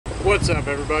What's up,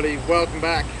 everybody? Welcome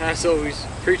back. As always,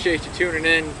 appreciate you tuning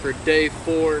in for day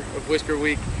 4 of Whisker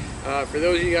Week. For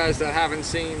those of you guys that haven't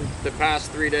seen the past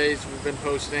 3 days, we've been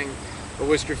posting a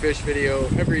whisker fish video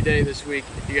every day this week.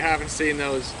 If you haven't seen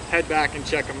those, head back and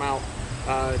check them out.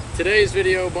 Today's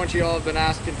video, a bunch of y'all have been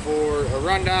asking for a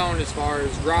rundown as far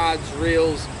as rods,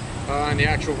 reels, and the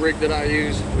actual rig that I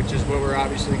use, which is what we're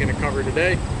obviously going to cover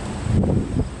today.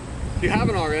 If you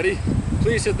haven't already,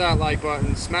 please hit that like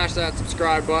button, smash that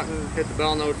subscribe button, hit the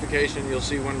bell notification. You'll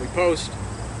see when we post.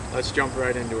 Let's jump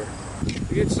right into it.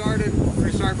 To get started, we're going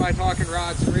to start by talking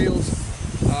rods and reels.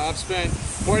 I've spent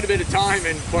quite a bit of time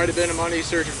and quite a bit of money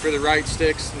searching for the right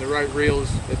sticks and the right reels.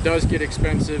 It does get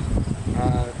expensive.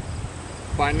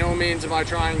 By no means am I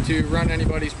trying to run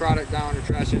anybody's product down or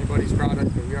trash anybody's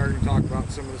product, but we are going to talk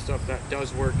about some of the stuff that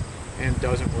does work and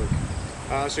doesn't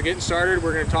work. So getting started,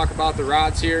 we're going to talk about the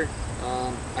rods here.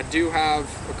 I do have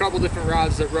a couple different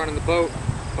rods that run in the boat.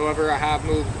 However, I have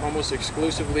moved almost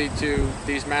exclusively to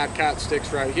these Mad Cat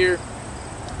sticks right here.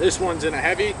 This one's in a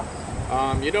heavy.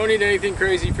 You don't need anything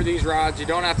crazy for these rods. You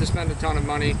don't have to spend a ton of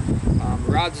money.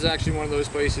 Rods is actually one of those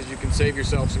places you can save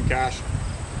yourself some cash.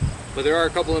 But there are a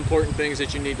couple important things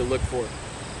that you need to look for.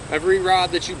 Every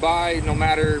rod that you buy, no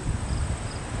matter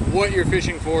what you're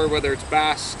fishing for, whether it's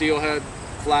bass, steelhead,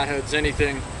 flatheads,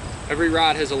 anything, every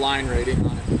rod has a line rating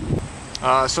on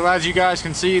it. So as you guys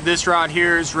can see, this rod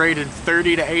here is rated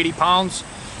 30 to 80 pounds.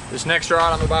 This next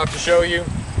rod I'm about to show you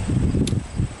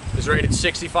is rated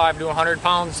 65 to 100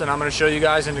 pounds, and I'm going to show you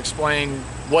guys and explain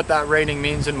what that rating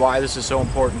means and why this is so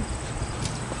important.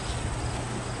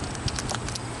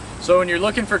 So when you're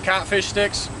looking for catfish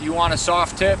sticks, you want a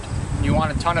soft tip, and you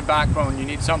want a ton of backbone. You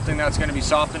need something that's going to be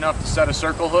soft enough to set a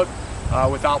circle hook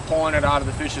without pulling it out of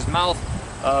the fish's mouth.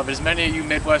 But as many of you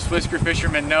Midwest whisker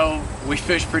fishermen know, we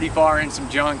fish pretty far in some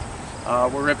junk.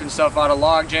 We're ripping stuff out of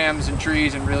log jams and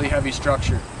trees and really heavy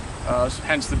structure,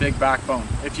 hence the big backbone.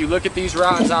 If you look at these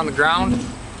rods on the ground,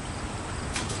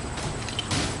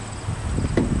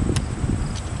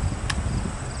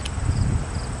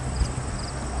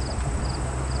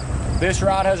 this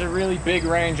rod has a really big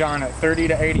range on it, 30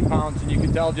 to 80 pounds, and you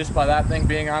can tell just by that thing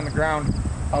being on the ground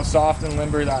how soft and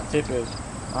limber that tip is.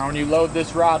 When you load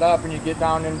this rod up and you get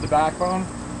down into the backbone,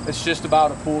 it's just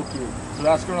about a pool cue. So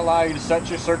that's going to allow you to set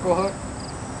your circle hook,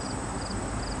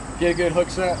 get a good hook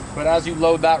set, but as you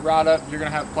load that rod up, you're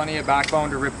going to have plenty of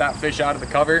backbone to rip that fish out of the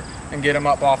cover and get him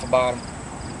up off the bottom.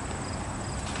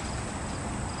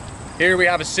 Here we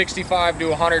have a 65 to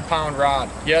 100 pound rod.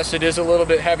 Yes, it is a little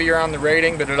bit heavier on the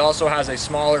rating, but it also has a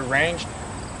smaller range.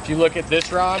 If you look at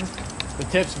this rod, the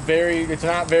tip's it's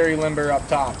not very limber up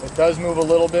top. It does move a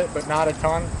little bit, but not a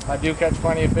ton. I do catch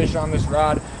plenty of fish on this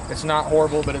rod. It's not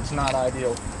horrible, but it's not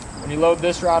ideal. When you load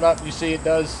this rod up, you see it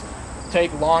does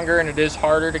take longer and it is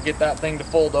harder to get that thing to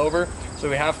fold over. So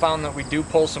we have found that we do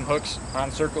pull some hooks on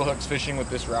circle hooks fishing with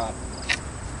this rod.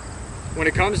 When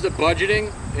it comes to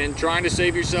budgeting and trying to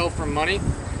save yourself from money,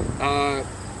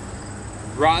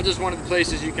 rods is one of the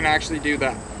places you can actually do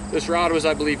that. This rod was,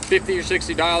 I believe, $50 or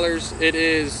 $60. It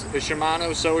is a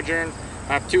Shimano Sojourn.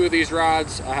 I have 2 of these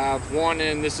rods. I have one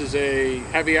in, this is a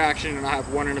heavy action, and I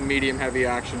have one in a medium heavy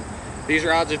action. These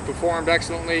rods have performed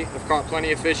excellently. I've caught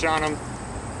plenty of fish on them.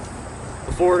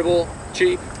 Affordable,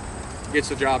 cheap, gets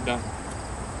the job done.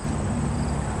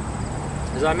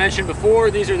 As I mentioned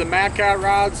before, these are the Mad Cat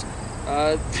rods.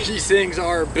 These things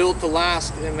are built to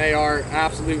last, and they are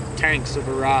absolute tanks of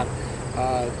a rod.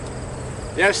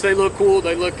 Yes, they look cool,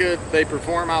 they look good, they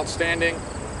perform outstanding.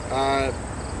 As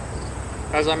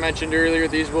I mentioned earlier,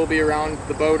 these will be around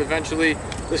the boat eventually.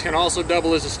 This can also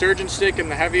double as a sturgeon stick in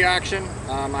the heavy action.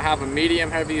 I have a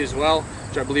medium heavy as well,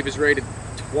 which I believe is rated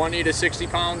 20 to 60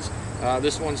 pounds.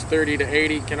 This one's 30 to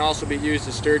 80, can also be used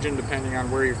as sturgeon depending on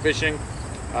where you're fishing.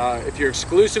 If you're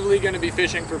exclusively going to be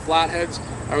fishing for flatheads,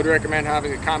 I would recommend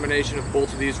having a combination of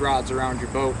both of these rods around your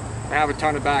boat. They have a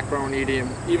ton of backbone,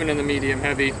 even in the medium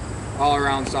heavy. All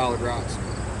around solid rods.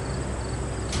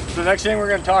 The next thing we're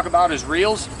going to talk about is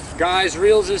reels. Guys,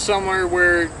 reels is somewhere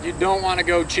where you don't want to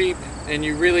go cheap, and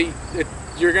you're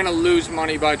going to lose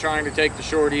money by trying to take the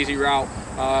short, easy route.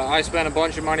 I spent a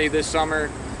bunch of money this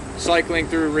summer cycling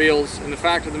through reels, and the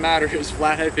fact of the matter is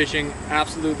flathead fishing,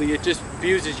 absolutely, it just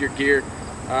abuses your gear.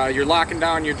 You're locking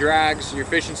down your drags, you're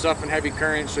fishing stuff in heavy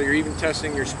current, so you're even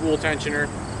testing your spool tensioner.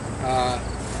 I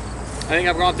think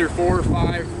I've gone through 4 or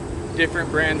 5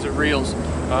 different brands of reels.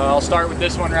 I'll start with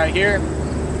this one right here.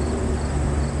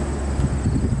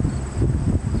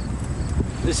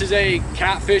 This is a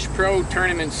Catfish Pro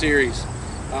Tournament Series.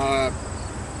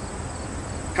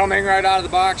 Coming right out of the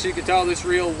box, you can tell this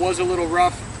reel was a little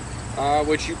rough.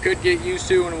 which you could get used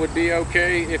to and would be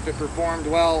okay if it performed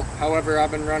well. However,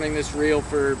 I've been running this reel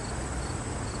for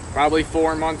probably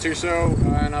 4 months or so,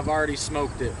 and I've already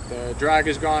smoked it. The drag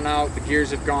has gone out, the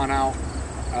gears have gone out,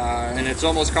 and it's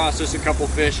almost cost us a couple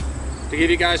fish. To give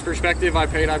you guys perspective, I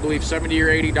paid, I believe, $70 or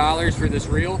 $80 for this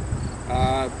reel,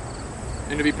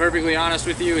 and to be perfectly honest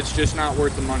with you, it's just not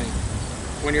worth the money.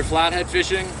 When you're flathead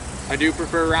fishing, I do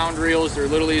prefer round reels. They're a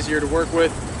little easier to work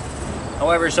with.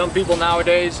 However, some people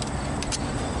nowadays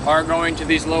are going to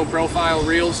these low profile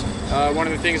reels. One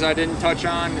of the things I didn't touch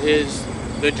on is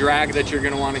the drag that you're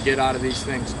going to want to get out of these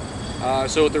things.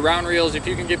 So with the round reels, if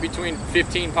you can get between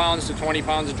 15 pounds to 20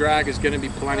 pounds of drag, is going to be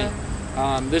plenty.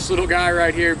 This little guy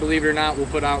right here, believe it or not, will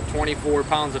put out 24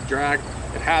 pounds of drag.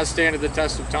 It has standed the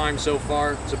test of time so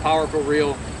far. It's a powerful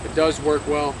reel. It does work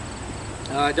well.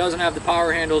 It doesn't have the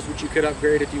power handles, which you could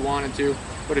upgrade if you wanted to.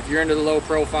 But if you're into the low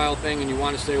profile thing and you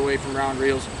want to stay away from round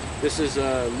reels, this is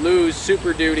a Lew's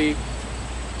Super Duty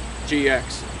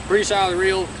GX. Pretty solid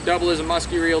reel, double as a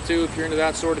musky reel too if you're into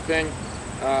that sort of thing.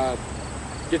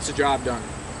 Gets the job done.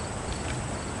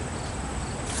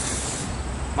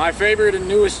 My favorite and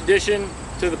newest addition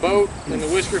to the boat and the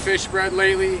whisker fish spread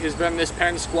lately has been this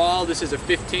Penn Squall. This is a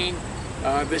 15.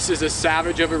 This is a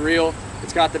savage of a reel.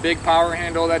 It's got the big power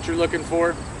handle that you're looking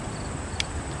for.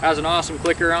 Has an awesome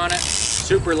clicker on it.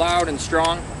 Super loud and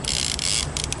strong.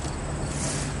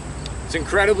 It's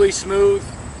incredibly smooth.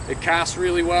 It casts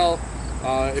really well.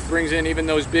 It brings in even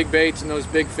those big baits and those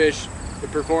big fish.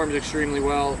 It performs extremely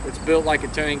well. It's built like a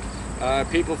tank.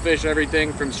 People fish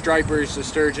everything from stripers to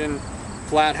sturgeon,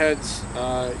 flatheads,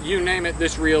 you name it.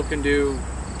 This reel can do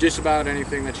just about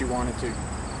anything that you want it to.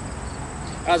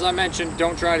 As I mentioned,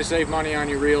 don't try to save money on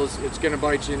your reels. It's going to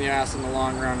bite you in the ass in the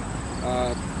long run.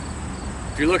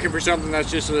 If you're looking for something that's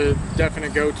just a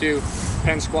definite go-to,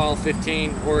 Penn Squall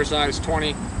 15 or a size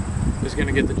 20 is going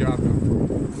to get the job done for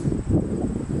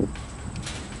you.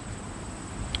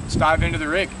 Let's dive into the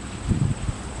rig.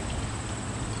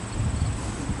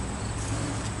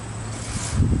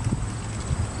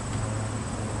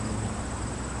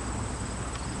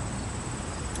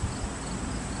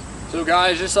 So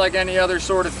guys, just like any other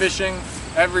sort of fishing,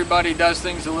 everybody does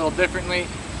things a little differently.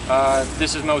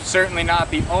 This is most certainly not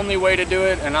the only way to do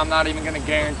it, and I'm not even going to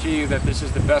guarantee you that this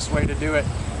is the best way to do it.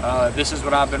 This is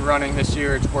what I've been running this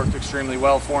year. It's worked extremely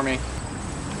well for me.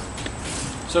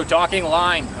 So talking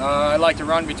line, I like to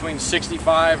run between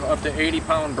 65 up to 80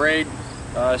 pound braid.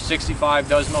 65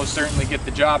 does most certainly get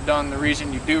the job done. The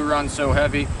reason you do run so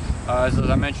heavy, as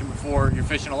I mentioned before, you're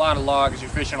fishing a lot of logs, you're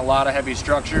fishing a lot of heavy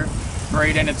structure.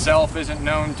 Braid in itself isn't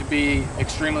known to be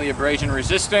extremely abrasion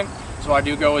resistant, so I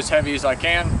do go as heavy as I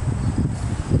can.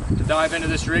 To dive into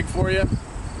this rig for you,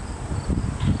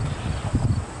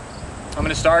 I'm going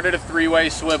to start at a 3-way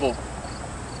swivel.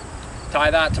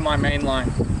 Tie that to my main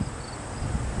line.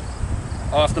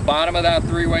 Off the bottom of that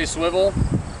 3-way swivel,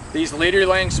 these leader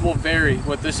lengths will vary.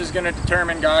 What this is going to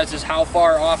determine, guys, is how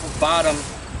far off of bottom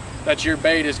that your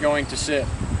bait is going to sit.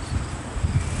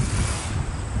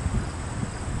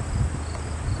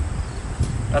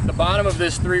 At the bottom of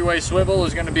this 3-way swivel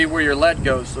is going to be where your lead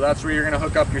goes, so that's where you're going to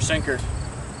hook up your sinker.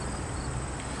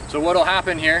 So what will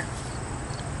happen here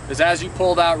is as you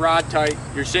pull that rod tight,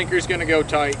 your sinker is going to go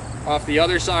tight. Off the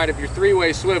other side of your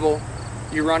 3-way swivel,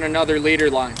 you run another leader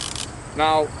line.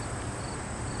 Now,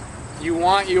 you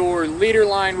want your leader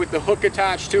line with the hook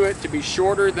attached to it to be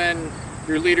shorter than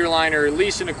your leader line, or at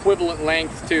least an equivalent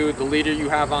length to the leader you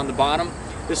have on the bottom.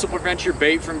 This will prevent your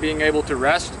bait from being able to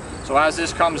rest. So as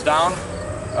this comes down,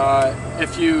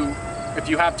 if you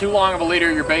have too long of a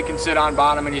leader, your bait can sit on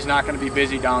bottom and he's not going to be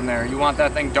busy down there. You want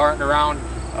that thing darting around.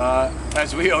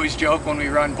 As we always joke when we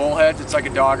run bullheads, it's like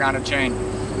a dog on a chain.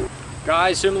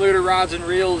 Guys, similar to rods and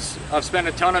reels, I've spent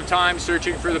a ton of time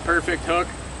searching for the perfect hook.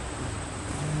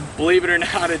 Believe it or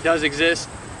not, it does exist.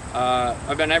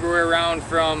 I've been everywhere around,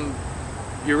 from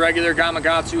your regular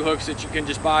Gamakatsu hooks that you can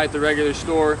just buy at the regular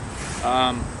store.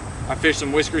 I fished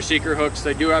some Whisker Seeker hooks.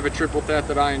 They do have a triple threat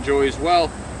that I enjoy as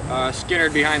well. Skinner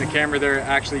behind the camera there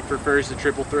actually prefers the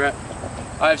triple threat.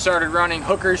 I've started running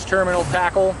Hooker's Terminal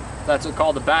Tackle. That's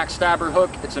called the backstabber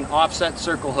hook. It's an offset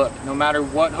circle hook. No matter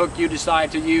what hook you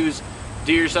decide to use,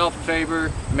 do yourself a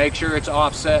favor, make sure it's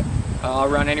offset. I'll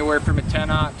run anywhere from a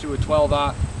 10-aught to a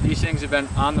 12-aught. These things have been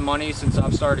on the money since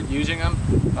I've started using them.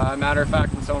 Matter of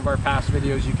fact, in some of our past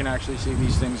videos, you can actually see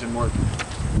these things in work.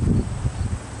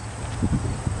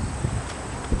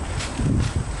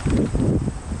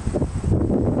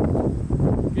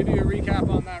 Give you a recap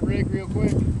on that rig real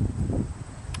quick.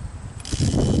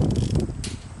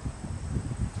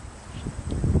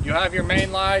 You have your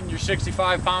main line, your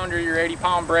 65 pounder, your 80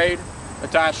 pound braid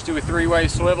attached to a 3-way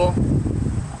swivel.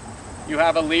 You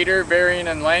have a leader varying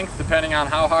in length depending on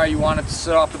how high you want it to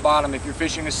sit off the bottom. If you're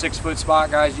fishing a 6-foot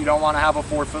spot, guys, you don't want to have a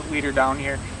 4-foot leader down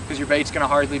here because your bait's going to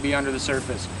hardly be under the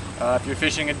surface. If you're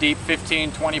fishing a deep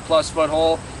 15, 20+ foot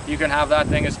hole, you can have that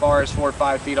thing as far as 4 or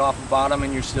 5 feet off the bottom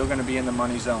and you're still going to be in the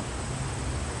money zone.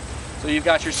 So you've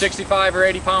got your 65 or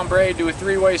 80 pound braid to a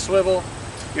 3-way swivel.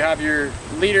 You have your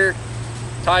leader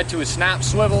tied to a snap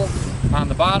swivel on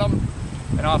the bottom,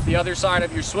 and off the other side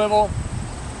of your swivel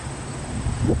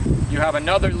you have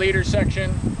another leader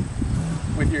section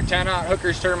with your 10-aught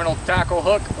hooker's terminal tackle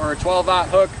hook or a 12-aught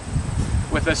hook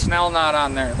with a snell knot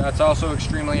on there. That's also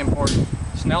extremely important.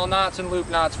 Snell knots and loop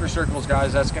knots for circles,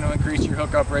 guys. That's going to increase your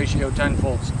hookup ratio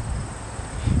tenfolds.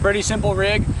 Pretty simple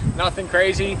rig, nothing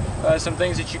crazy. Some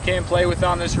things that you can play with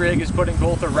on this rig is putting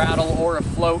both a rattle or a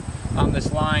float on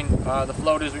this line. The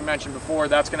float, as we mentioned before,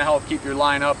 that's going to help keep your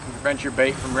line up and prevent your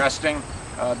bait from resting.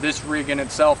 This rig in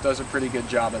itself does a pretty good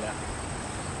job of that.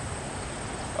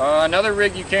 Another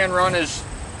rig you can run is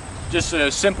just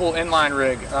a simple inline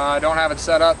rig. I don't have it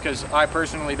set up because I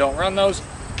personally don't run those,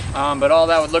 but all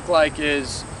that would look like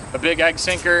is a big egg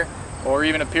sinker or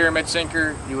even a pyramid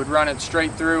sinker. You would run it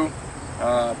straight through.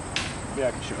 Yeah,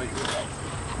 I can show you.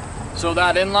 So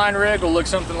that inline rig will look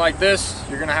something like this.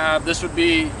 You're gonna have, this would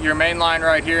be your main line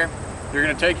right here. You're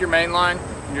gonna take your main line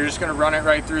and you're just gonna run it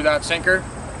right through that sinker.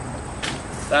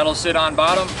 That'll sit on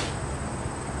bottom.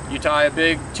 You tie a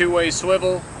big 2-way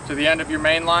swivel to the end of your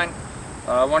main line.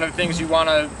 One of the things you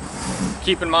wanna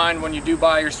keep in mind when you do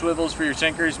buy your swivels for your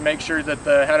sinkers, make sure that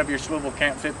the head of your swivel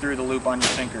can't fit through the loop on your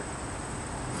sinker.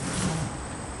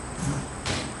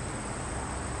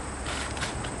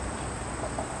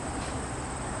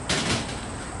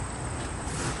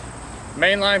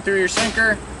 Main line through your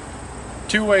sinker,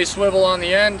 2-way swivel on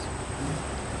the end,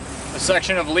 a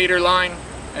section of leader line,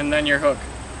 and then your hook.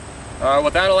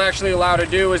 What that'll actually allow to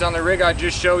do is on the rig I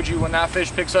just showed you, when that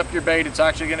fish picks up your bait, it's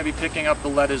actually going to be picking up the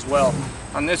lead as well.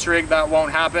 On this rig that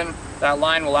won't happen. That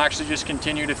line will actually just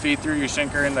continue to feed through your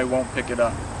sinker and they won't pick it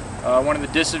up. One of the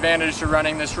disadvantages to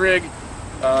running this rig,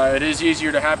 it is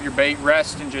easier to have your bait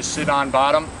rest and just sit on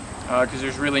bottom because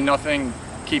there's really nothing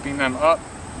keeping them up.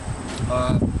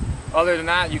 Other than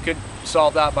that, you could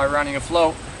solve that by running a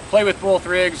float. Play with both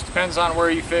rigs, depends on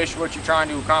where you fish, what you're trying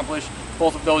to accomplish.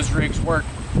 Both of those rigs work.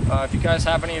 If you guys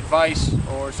have any advice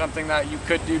or something that you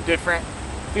could do different,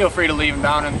 feel free to leave them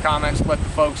down in the comments, let the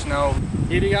folks know.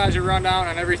 Give you guys a rundown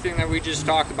on everything that we just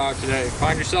talked about today.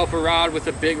 Find yourself a rod with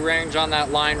a big range on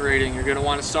that line rating. You're gonna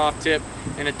want a soft tip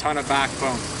and a ton of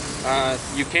backbone.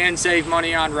 You can save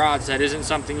money on rods. That isn't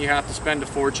something you have to spend a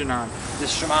fortune on.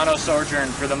 This Shimano Sojourn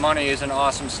for the money is an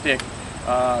awesome stick.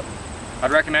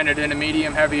 I'd recommend it in a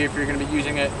medium heavy if you're going to be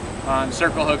using it on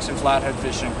circle hooks and flathead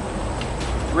fishing.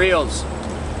 Reels.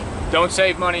 Don't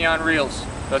save money on reels.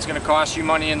 That's going to cost you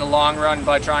money in the long run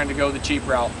by trying to go the cheap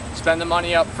route. Spend the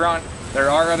money up front. There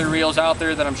are other reels out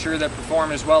there that I'm sure that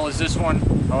perform as well as this one.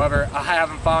 However, I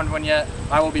haven't found one yet.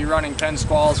 I will be running Penn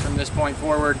Squalls from this point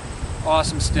forward.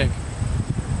 Awesome stick.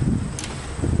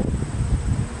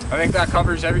 I think that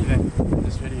covers everything in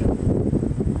this video.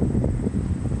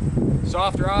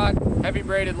 Soft rod, heavy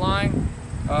braided line.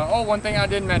 Oh, one thing I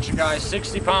didn't mention, guys,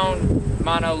 60-pound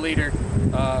mono leader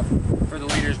for the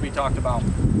leaders we talked about.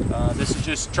 This is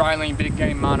just trilene big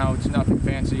game mono. It's nothing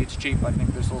fancy, it's cheap. I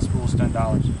think this little spool is $10.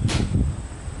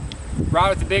 Rod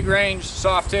with the big range,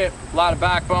 soft tip, a lot of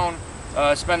backbone.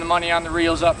 Spend the money on the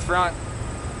reels up front.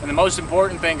 And the most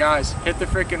important thing, guys, hit the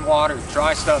freaking water,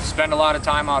 try stuff, spend a lot of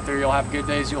time out there. You'll have good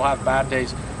days, you'll have bad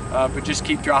days, but just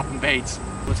keep dropping baits.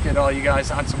 Let's get all you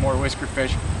guys on some more whisker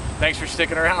fish. Thanks for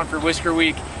sticking around for Whisker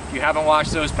Week. If you haven't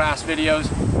watched those past videos,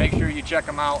 make sure you check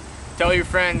them out. Tell your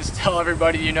friends, tell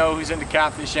everybody you know who's into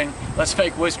catfishing. Let's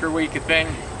make Whisker Week a thing.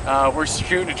 We're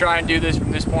shooting to try and do this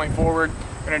from this point forward.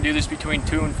 We're gonna do this between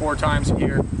 2 and 4 times a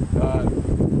year.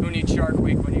 Who needs Shark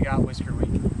Week when you got Whisker Week?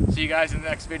 See you guys in the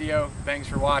next video. Thanks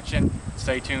for watching.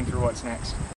 Stay tuned for what's next.